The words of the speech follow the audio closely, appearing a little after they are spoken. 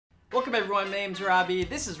Welcome everyone, my name's Robbie.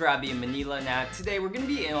 This is Robbie in Manila. Now today we're going to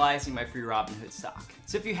be analyzing my free Robinhood stock.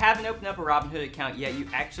 So if you haven't opened up a Robinhood account yet, you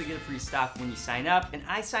actually get a free stock when you sign up. And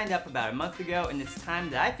I signed up about a month ago, and it's time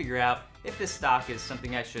that I figure out if this stock is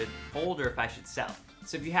something I should hold or if I should sell.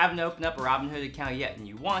 So if you haven't opened up a Robinhood account yet and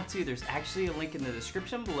you want to, there's actually a link in the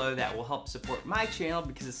description below that will help support my channel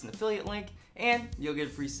because it's an affiliate link, and you'll get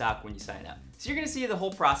a free stock when you sign up. So you're going to see the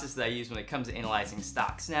whole process that I use when it comes to analyzing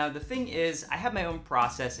stocks. Now the thing is, I have my own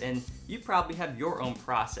process and you probably have your own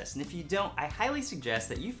process, and if you don't, I highly suggest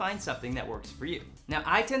that you find something that works for you. Now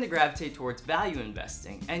I tend to gravitate towards value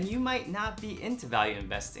investing, and you might not be into value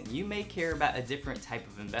investing. You may care about a different type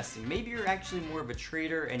of investing. Maybe you're actually more of a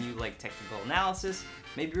trader and you like technical analysis.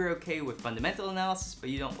 Maybe you're okay with fundamental analysis,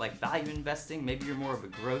 but you don't like value investing. Maybe you're more of a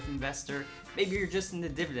growth investor. Maybe you're just into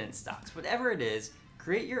dividend stocks. Whatever it is,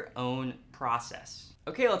 create your own process.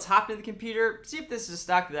 Okay, let's hop into the computer, see if this is a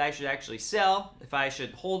stock that I should actually sell, if I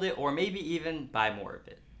should hold it, or maybe even buy more of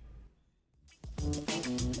it.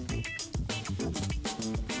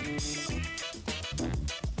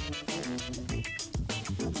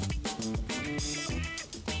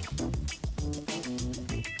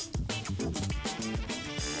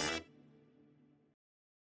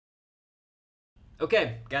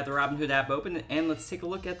 Okay, got the Robinhood app open, and let's take a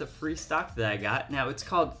look at the free stock that I got. Now it's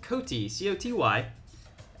called COTY, C-O-T-Y,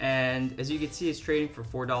 and as you can see, it's trading for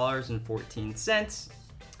 $4.14.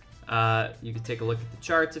 You can take a look at the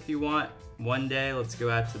charts if you want. One day, let's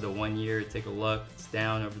go out to the 1 year, take a look. It's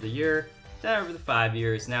down over the year, down over the 5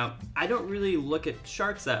 years. Now, I don't really look at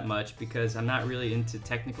charts that much because I'm not really into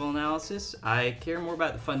technical analysis. I care more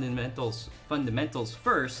about the fundamentals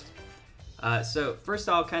first. So first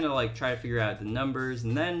I'll kind of like try to figure out the numbers,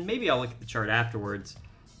 and then maybe I'll look at the chart afterwards.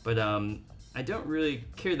 But I don't really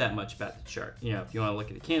care that much about the chart. You know, if you want to look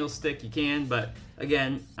at the candlestick, you can. But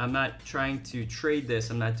again, I'm not trying to trade this.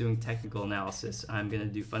 I'm not doing technical analysis. I'm going to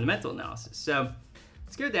do fundamental analysis. So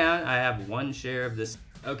let's go down. I have one share of this.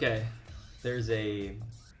 Okay, there's a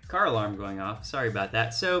car alarm going off. Sorry about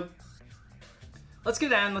that. So let's go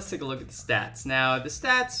down. Let's take a look at the stats. Now the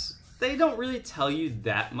stats, they don't really tell you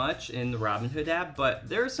that much in the Robinhood app, but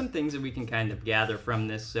there are some things that we can kind of gather from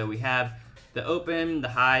this. So we have the open, the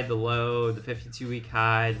high, the low, the 52-week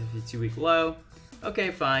high, the 52-week low. Okay,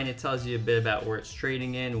 fine. It tells you a bit about where it's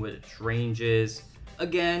trading in, what its range is.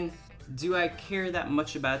 Again, do I care that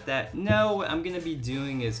much about that? No, what I'm going to be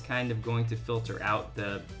doing is kind of going to filter out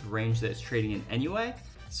the range that it's trading in anyway.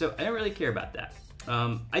 So I don't really care about that.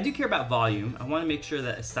 I do care about volume. I want to make sure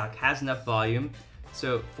that a stock has enough volume.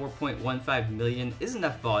 So 4.15 million is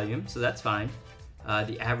enough volume, so that's fine.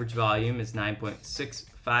 The average volume is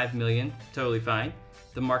 9.65 million, totally fine.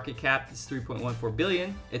 The market cap is 3.14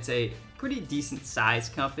 billion. It's a pretty decent size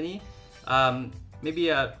company. Maybe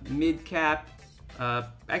a mid cap,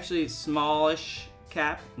 actually smallish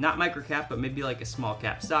cap, not micro cap, but maybe like a small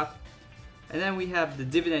cap stock. And then we have the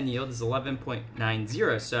dividend yield is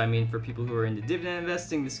 11.90. So I mean, for people who are into dividend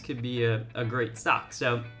investing, this could be a great stock.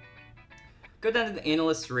 So go down to the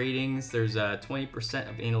analyst ratings. There's 20%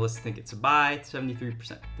 of analysts think it's a buy,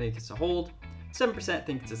 73% think it's a hold, 7%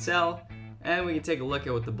 think it's a sell. And we can take a look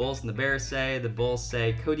at what the bulls and the bears say. The bulls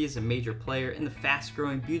say COTY is a major player in the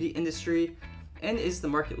fast-growing beauty industry and is the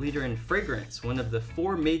market leader in fragrance, one of the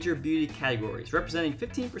 4 major beauty categories, representing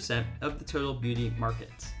 15% of the total beauty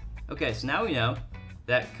market. Okay, so now we know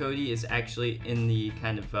that COTY is actually in the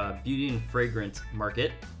kind of beauty and fragrance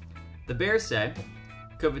market. The bears say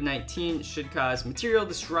COVID-19 should cause material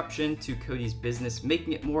disruption to COTY's business,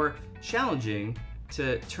 making it more challenging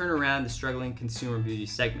to turn around the struggling consumer beauty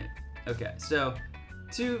segment. Okay, so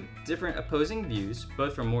 2 different opposing views,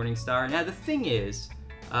 both from Morningstar. Now the thing is,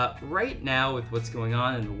 right now with what's going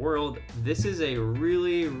on in the world, this is a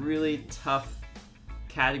really, really tough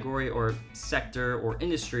category or sector or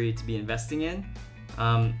industry to be investing in.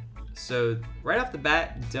 So right off the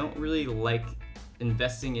bat, don't really like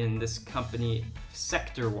investing in this company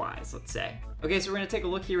sector-wise, let's say. Okay, so we're gonna take a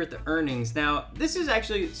look here at the earnings. Now, this is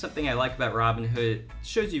actually something I like about Robinhood. It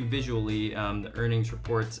shows you visually the earnings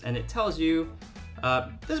reports, and it tells you,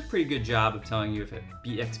 does a pretty good job of telling you if it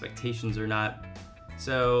beat expectations or not.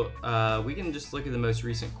 So we can just look at the most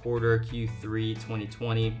recent quarter, Q3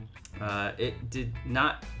 2020. It did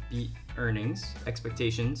not beat earnings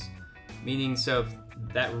expectations, meaning so if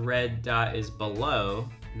that red dot is below,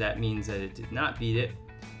 that means that it did not beat it.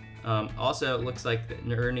 Also, it looks like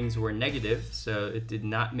the earnings were negative, so it did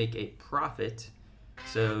not make a profit.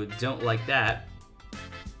 So don't like that.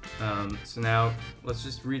 So now let's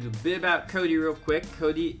just read a bit about COTY real quick.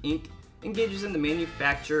 COTY Inc. engages in the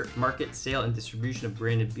manufacture, market, sale, and distribution of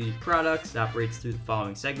branded beauty products. It operates through the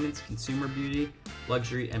following segments: consumer beauty,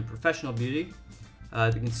 luxury, and professional beauty.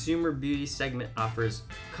 The consumer beauty segment offers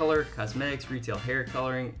color, cosmetics, retail hair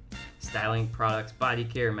coloring, styling products, body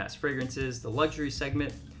care, mass fragrances. The luxury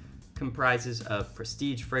segment comprises of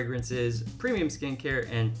prestige fragrances, premium skincare,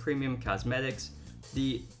 and premium cosmetics.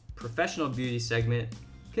 The professional beauty segment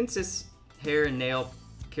consists hair and nail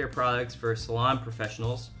care products for salon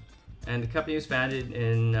professionals. And the company was founded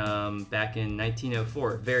in back in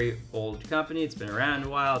 1904. Very old company. It's been around a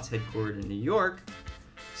while. It's headquartered in New York.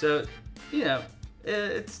 So, you know,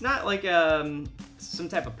 it's not like some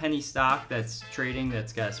type of penny stock that's trading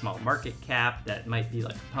that's got a small market cap that might be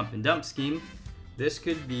like a pump and dump scheme. This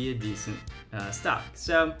could be a decent stock.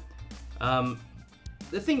 So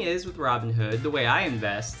the thing is with Robinhood, the way I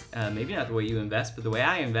invest, maybe not the way you invest, but the way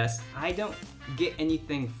I invest, I don't get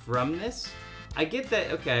anything from this. I get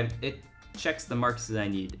that, okay, it checks the marks that I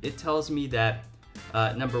need. It tells me that,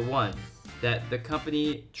 number one, that the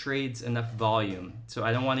company trades enough volume. So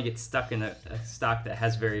I don't want to get stuck in a stock that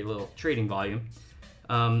has very little trading volume.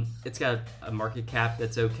 It's got a market cap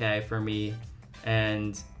that's okay for me,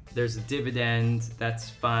 and there's a dividend that's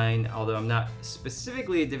fine, although I'm not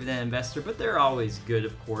specifically a dividend investor, but they're always good,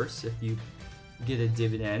 of course, if you get a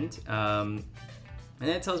dividend. And then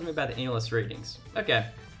it tells me about the analyst ratings. Okay,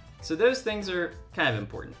 so those things are kind of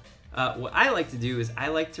important. What I like to do is I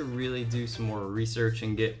like to really do some more research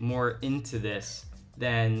and get more into this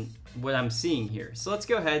than what I'm seeing here. So let's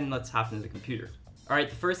go ahead and let's hop into the computer. All right,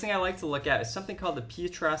 the first thing I like to look at is something called the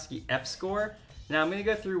Piotrosky F-score. Now I'm going to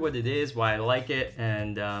go through what it is, why I like it,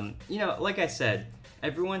 and you know, like I said,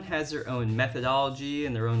 everyone has their own methodology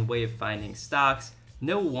and their own way of finding stocks.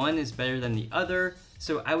 No one is better than the other,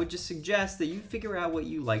 so I would just suggest that you figure out what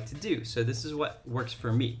you like to do. So this is what works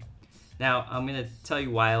for me. Now, I'm going to tell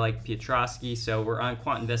you why I like Piotrosky. So we're on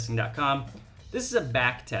quantinvesting.com. This is a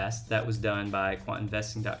back test that was done by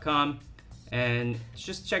quantinvesting.com. And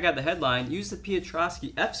just check out the headline. Use the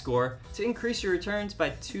Piotrosky F-score to increase your returns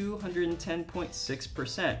by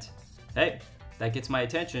 210.6%. Hey, that gets my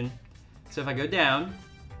attention. So if I go down,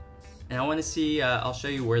 and I want to see, I'll show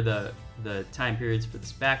you where the time periods for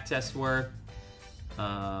this back test were.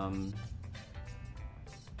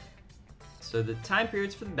 So the time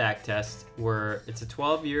periods for the back test were, it's a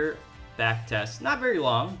 12-year back test. Not very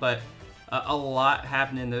long, but a lot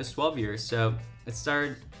happened in those 12 years. So it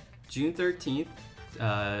started June 13th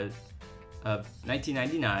of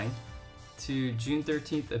 1999 to June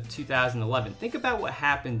 13th of 2011. Think about what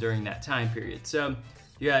happened during that time period. So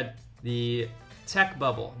you had the tech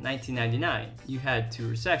bubble, 1999. You had two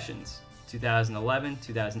recessions, 2011,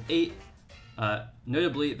 2008.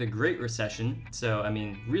 Notably the Great Recession, so I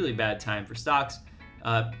mean really bad time for stocks,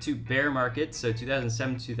 two bear markets, so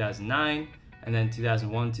 2007, 2009, and then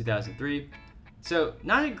 2001, 2003. So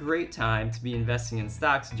not a great time to be investing in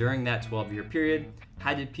stocks during that 12-year period.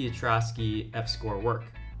 How did Piotrosky F-score work?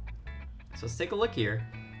 So let's take a look here.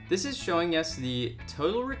 This is showing us the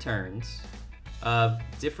total returns of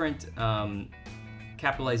different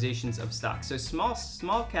capitalizations of stocks. So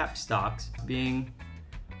small cap stocks being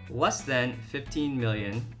less than 15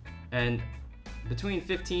 million, and between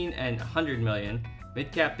 15 and 100 million,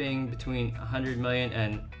 mid cap being between 100 million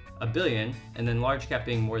and a billion, and then large cap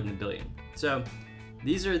being more than a billion. So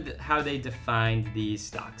these are how they defined these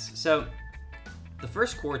stocks. So the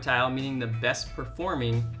first quartile, meaning the best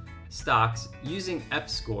performing stocks using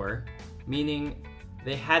F-score, meaning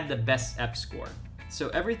they had the best F-score. So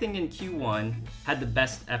everything in Q1 had the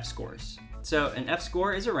best F-scores. So an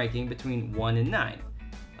F-score is a ranking between 1 and 9.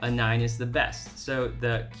 A 9 is the best. So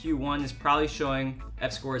the Q1 is probably showing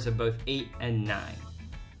F-scores of both 8 and 9.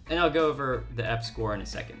 And I'll go over the F-score in a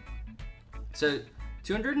second. So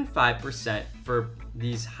 205% for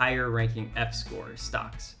these higher ranking F-score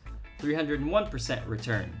stocks. 301%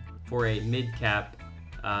 return for a mid-cap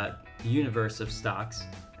universe of stocks.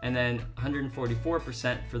 And then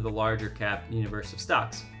 144% for the larger cap universe of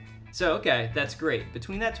stocks. So, okay, that's great.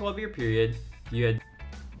 Between that 12-year period, you had...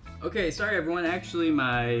 Okay, sorry everyone, actually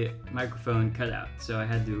my microphone cut out, so I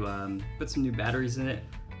had to put some new batteries in it.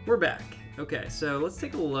 We're back. Okay, so let's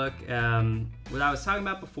take a look. What I was talking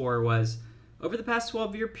about before was, over the past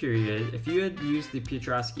 12-year period, if you had used the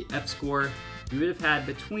Piotrosky F-score, you would have had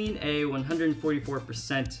between a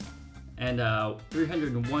 144% and a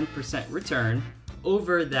 301% return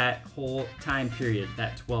over that whole time period,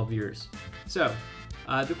 that 12 years. So,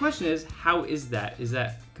 the question is, how is that? Is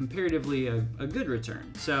that comparatively a good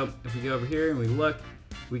return? So if we go over here and we look,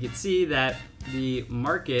 we can see that the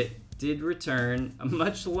market did return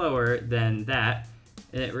much lower than that,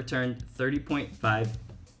 and it returned 30.5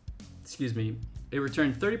 excuse me, it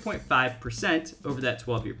returned 30.5% over that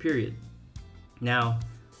 12-year period. Now,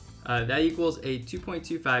 that equals a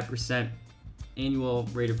 2.25% annual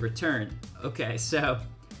rate of return. Okay, so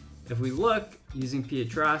if we look using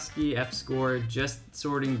Piotrosky F-score, just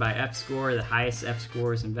sorting by F-score, the highest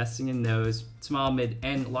F-scores, investing in those, small, mid,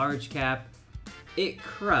 and large cap, it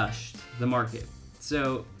crushed the market.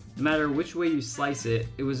 So no matter which way you slice it,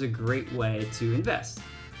 it was a great way to invest.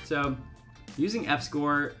 So using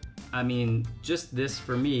F-score, I mean, just this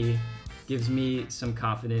for me gives me some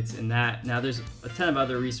confidence in that. Now there's a ton of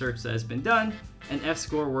other research that has been done, and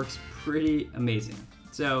F-score works pretty amazing.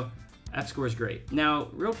 So F-score is great. Now,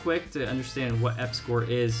 real quick to understand what F-score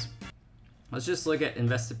is, let's just look at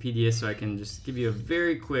Investopedia so I can just give you a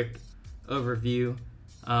very quick overview.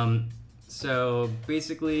 So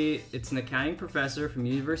basically, it's an accounting professor from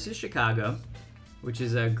University of Chicago, which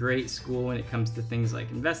is a great school when it comes to things like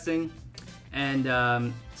investing.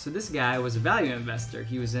 And so this guy was a value investor.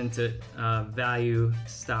 He was into value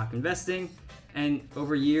stock investing. And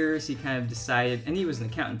over years, he kind of decided, and he was an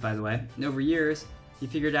accountant, by the way, and over years, he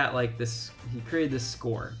figured out like this, he created this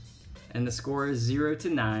score. And the score is 0 to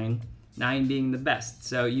 9, 9 being the best.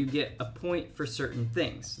 So you get a point for certain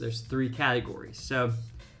things. There's 3 categories. So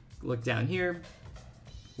look down here.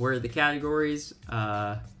 Where are the categories?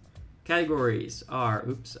 Categories are,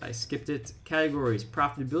 oops, I skipped it. Categories: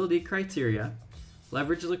 profitability criteria,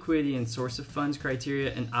 leverage, liquidity, and source of funds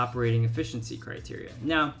criteria, and operating efficiency criteria.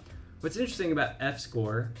 Now, what's interesting about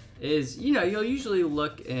F-score is, you know, you'll usually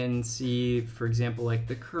look and see, for example, like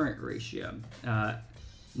the current ratio,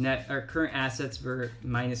 net or current assets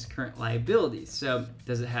minus current liabilities. So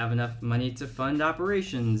does it have enough money to fund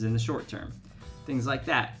operations in the short term? Things like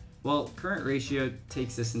that. Well, current ratio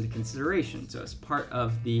takes this into consideration. So it's part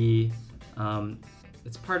of the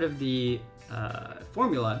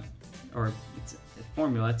formula, or it's a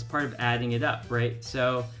formula. It's part of adding it up, right?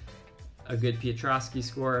 So a good Piotrosky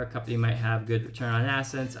score, a company might have good return on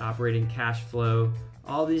assets, operating cash flow,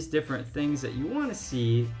 all these different things that you want to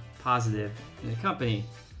see positive in a company.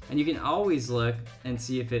 And you can always look and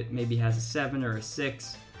see if it maybe has a 7 or a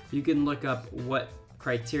 6. You can look up what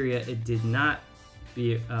criteria it did not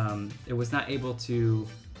it was not able to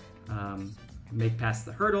make past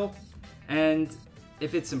the hurdle. And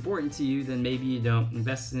if it's important to you, then maybe you don't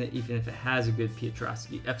invest in it even if it has a good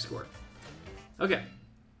Piotrosky F-score. Okay,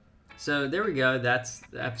 so there we go. That's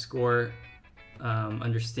the F-score,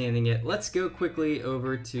 understanding it. Let's go quickly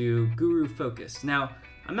over to Guru Focus. Now,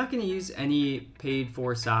 I'm not going to use any paid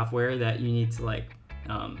for software that you need to like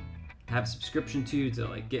have a subscription to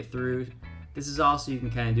like get through. This is also, you can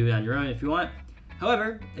kind of do it on your own if you want.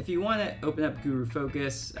 However, if you want to open up Guru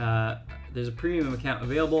Focus, there's a premium account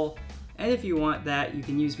available. And if you want that, you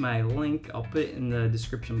can use my link. I'll put it in the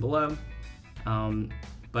description below.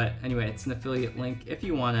 But anyway, it's an affiliate link if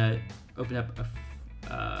you want to open up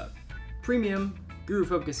a premium Guru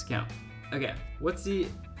Focus account. Okay, what's the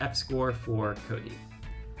F-score for COTY?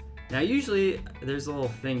 Now, usually there's a little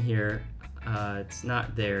thing here. It's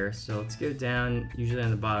not there. So let's go down. Usually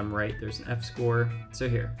on the bottom right, there's an F-score. So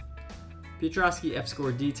here. Piotrosky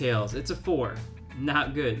F-score details. It's a 4.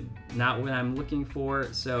 Not good. Not what I'm looking for.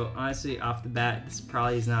 So honestly, off the bat, this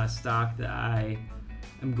probably is not a stock that I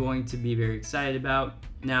am going to be very excited about.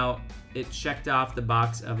 Now, it checked off the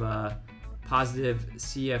box of a positive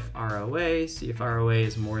CFROA. CFROA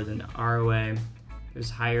is more than ROA. There's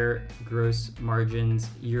higher gross margins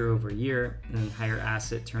year over year and higher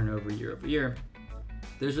asset turnover year over year.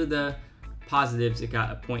 Those are the positives. It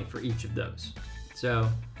got a point for each of those. So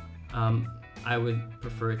I would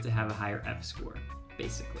prefer it to have a higher F-score,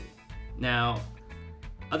 basically. Now,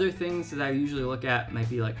 other things that I usually look at might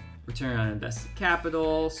be like return on invested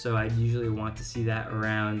capital. So I usually want to see that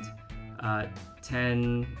around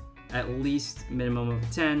 10, at least minimum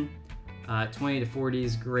of 10. 20 to 40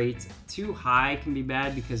 is great. Too high can be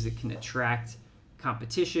bad because it can attract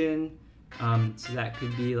competition. So that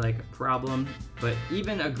could be like a problem. But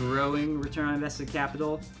even a growing return on invested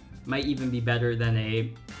capital might even be better than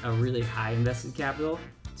a really high invested capital.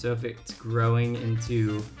 So if it's growing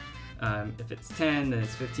into, if it's 10, then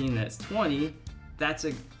it's 15, then it's 20, that's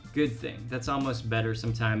a good thing. That's almost better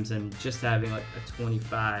sometimes than just having like a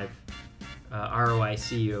 25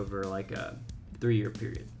 ROIC over like a 3-year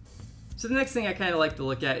period. So the next thing I kind of like to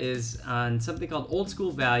look at is on something called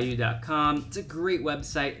oldschoolvalue.com. It's a great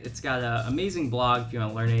website. It's got an amazing blog if you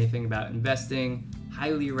want to learn anything about investing.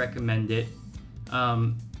 Highly recommend it.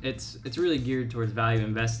 It's really geared towards value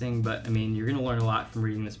investing, but I mean, you're going to learn a lot from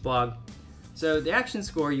reading this blog. So the action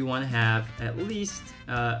score, you want to have at least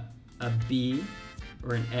a B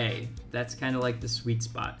or an A. That's kind of like the sweet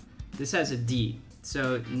spot. This has a D.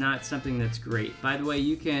 so not something that's great. By the way,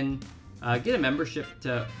 you can get a membership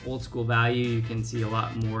to Old School Value. You can see a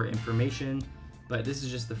lot more information, but this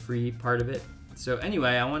is just the free part of it. So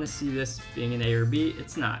anyway, I want to see this being an A or B.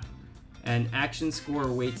 It's not. And action score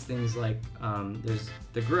weights things like there's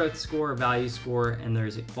the growth score, value score, and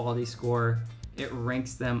there's a quality score. It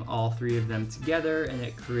ranks them, all three of them together, and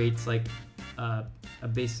it creates like a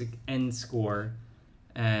basic end score.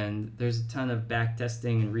 And there's a ton of back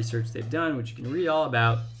testing and research they've done, which you can read all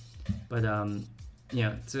about. But you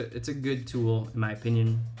know, it's a good tool in my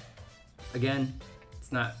opinion. Again,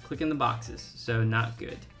 it's not clicking the boxes, so not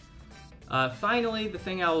good. Finally, the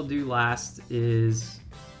thing I will do last is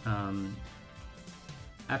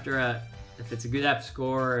if it's a good app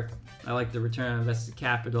score, if I like the return on invested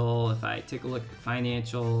capital, if I take a look at the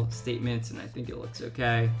financial statements and I think it looks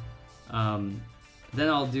okay, then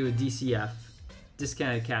I'll do a DCF,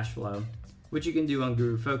 discounted cash flow, which you can do on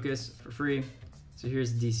Guru Focus for free. So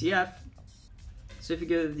here's the DCF. So if you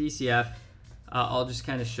go to the DCF, I'll just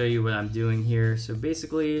kind of show you what I'm doing here. So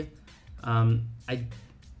basically,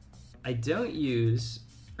 I don't use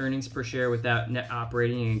earnings per share without net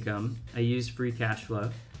operating income. I use free cash flow.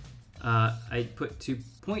 I put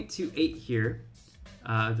 2.28 here.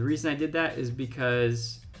 The reason I did that is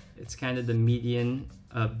because it's kind of the median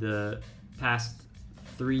of the past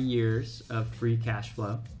 3 years of free cash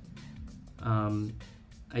flow.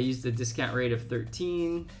 I used a discount rate of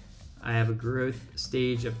 13. I have a growth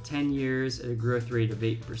stage of 10 years at a growth rate of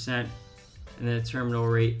 8%, and then a terminal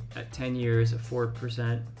rate at 10 years of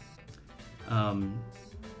 4%.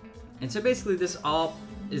 And so basically this all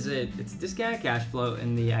is it's discounted cash flow,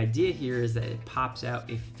 and the idea here is that it pops out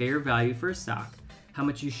a fair value for a stock, how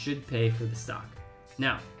much you should pay for the stock.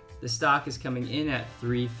 Now, the stock is coming in at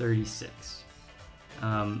 $3.36,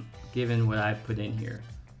 given what I put in here,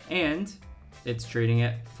 and it's trading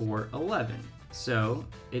at $4.11. So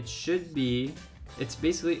it should be, it's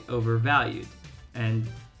basically overvalued. And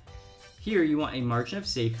here you want a margin of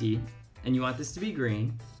safety, and you want this to be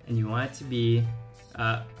green, and you want it to be,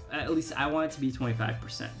 at least I want it to be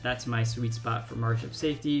 25%. That's my sweet spot for margin of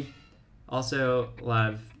safety. Also, a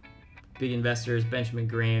lot of big investors, Benjamin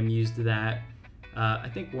Graham used that. I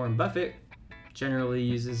think Warren Buffett generally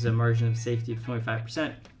uses a margin of safety of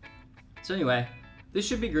 25%. So anyway, this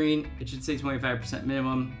should be green. It should say 25%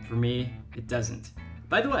 minimum. For me, it doesn't.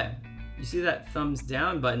 By the way, you see that thumbs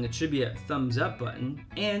down button? It should be a thumbs up button.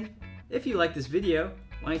 And if you like this video,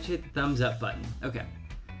 why don't you hit the thumbs up button? Okay.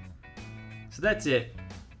 So that's it.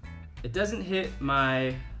 It doesn't hit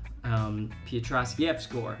my Piotrosky app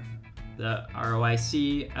score. The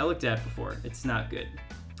ROIC, I looked at it before. It's not good.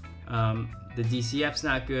 The DCF's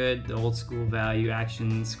not good. The old school value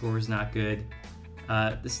action score is not good.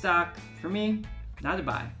 The stock, for me, not a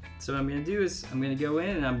buy. So what I'm going to do is I'm going to go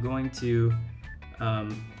in and I'm going to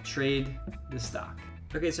trade the stock.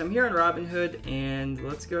 Okay, so I'm here on Robinhood, and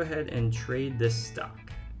let's go ahead and trade this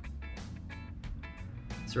stock.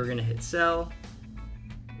 So we're going to hit sell.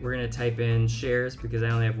 We're going to type in shares because I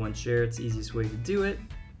only have one share. It's the easiest way to do it.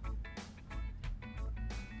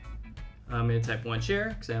 I'm going to type one share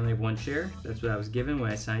because I only have one share. That's what I was given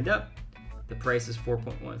when I signed up. The price is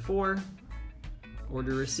 4.14.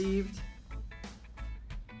 Order received.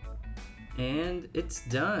 And it's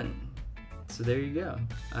done. So there you go.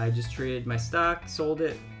 I just traded my stock, sold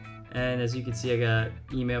it, and as you can see, I got an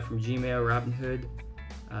email from Gmail, Robinhood.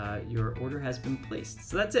 Your order has been placed.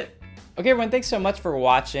 So that's it. Okay, everyone, thanks so much for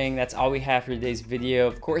watching. That's all we have for today's video.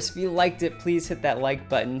 Of course, if you liked it, please hit that like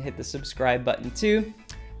button, hit the subscribe button too.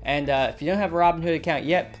 And if you don't have a Robinhood account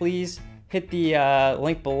yet, please hit the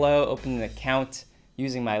link below, open an account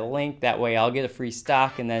using my link. That way I'll get a free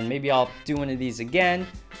stock, and then maybe I'll do one of these again.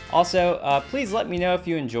 Also, please let me know if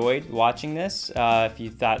you enjoyed watching this, if you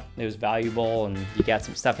thought it was valuable and you got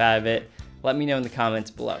some stuff out of it. Let me know in the comments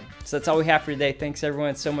below. So that's all we have for today. Thanks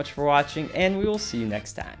everyone so much for watching, and we will see you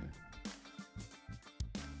next time.